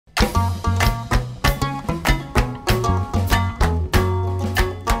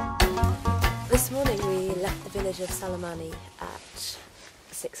village of Salamani at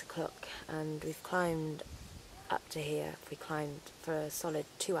 6 o'clock, and we've climbed up to here. We climbed for a solid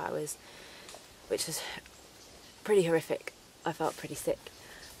 2 hours, which was pretty horrific. I felt pretty sick.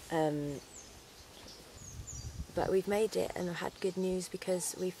 But we've made it, and I've had good news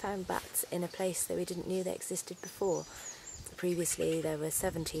because we found bats in a place that we didn't know they existed before. Previously there were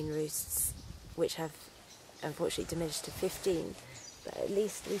 17 roosts, which have unfortunately diminished to 15, but at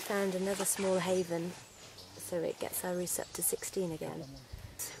least we found another small haven, so it gets our roosts up to 16 again.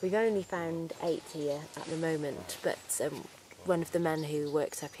 We've only found 8 here at the moment, but one of the men who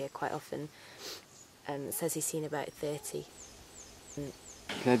works up here quite often says he's seen about 30.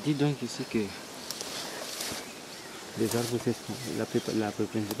 Il a dit donc ici que les arbres, la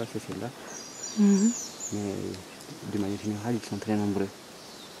principale c'est celle-là, mais de manière générale ils sont très nombreux.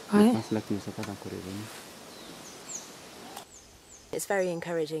 Je pense là qu'ils ne sont pas encore revenus. It's very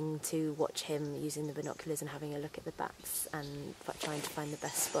encouraging to watch him using the binoculars and having a look at the bats and trying to find the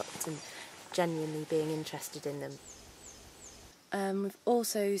best spots and genuinely being interested in them. We've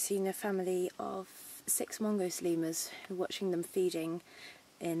also seen a family of 6 mongoose lemurs, watching them feeding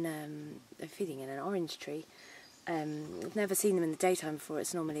in an orange tree. I've never seen them in the daytime before.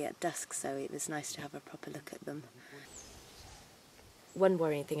 It's normally at dusk, so it was nice to have a proper look at them. One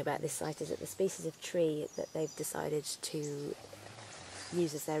worrying thing about this site is that the species of tree that they've decided to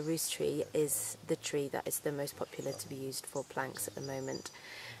use as their roost tree is the tree that is the most popular to be used for planks at the moment.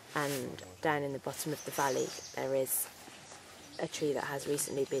 And down in the bottom of the valley there is a tree that has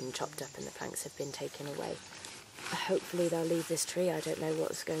recently been chopped up and the planks have been taken away. Hopefully they'll leave this tree. I don't know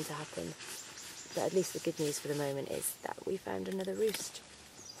what's going to happen, but at least the good news for the moment is that we found another roost.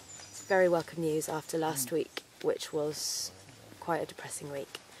 It's very welcome news after last week, which was quite a depressing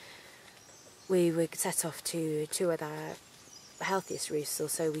week. We were set off to 2 of our healthiest roosts, or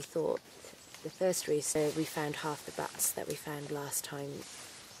so we thought. The first roost, we found half the bats that we found last time.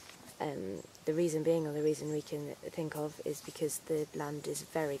 The reason being, or the reason we can think of, is because the land is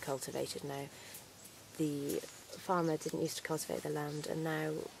very cultivated now. The farmer didn't used to cultivate the land, and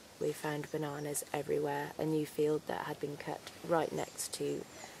now we found bananas everywhere, a new field that had been cut right next to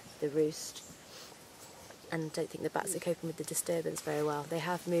the roost. And I don't think the bats are coping with the disturbance very well. They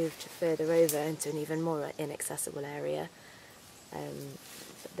have moved further over into an even more inaccessible area.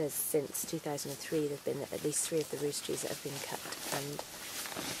 There's, since 2003, there's been at least 3 of the roost trees that have been cut, and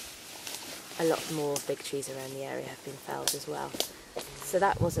a lot more big trees around the area have been felled as well. So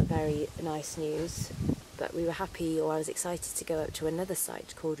that wasn't very nice news, but we were happy, or I was excited to go up to another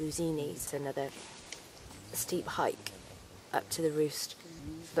site called Ouzini. It's another steep hike up to the roost,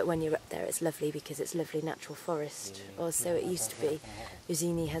 but when you're up there it's lovely because it's lovely natural forest, or so it used to be.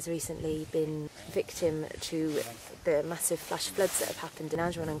 Ouzini has recently been victim to the massive flash floods that have happened in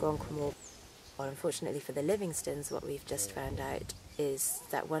Anjouan and Comoros. Well, unfortunately for the Livingstones, what we've just found out is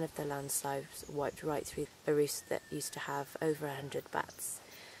that one of the landslides wiped right through a roost that used to have over 100 bats.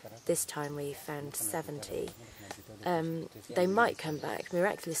 This time we found 70. They might come back.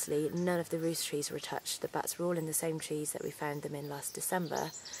 Miraculously, none of the roost trees were touched. The bats were all in the same trees that we found them in last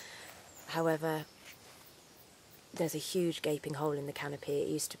December. However, there's a huge gaping hole in the canopy. It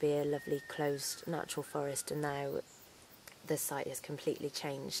used to be a lovely closed natural forest, and now the site has completely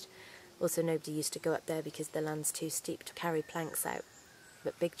changed. Also, nobody used to go up there because the land's too steep to carry planks out,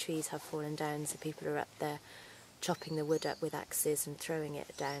 but big trees have fallen down, so people are up there chopping the wood up with axes and throwing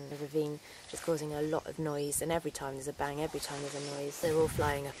it down the ravine, which is causing a lot of noise. And every time there's a bang, every time there's a noise, they're all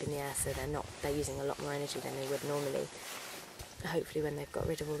flying up in the air, so they're using a lot more energy than they would normally. Hopefully when they've got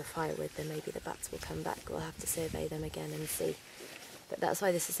rid of all the firewood, then maybe the bats will come back. We'll have to survey them again and see. But that's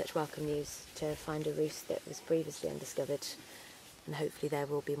why this is such welcome news, to find a roost that was previously undiscovered, and hopefully there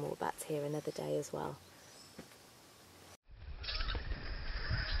will be more bats here another day as well.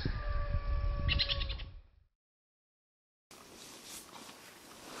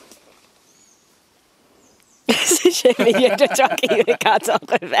 J'ai mis de jockey de 14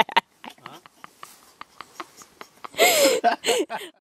 revers.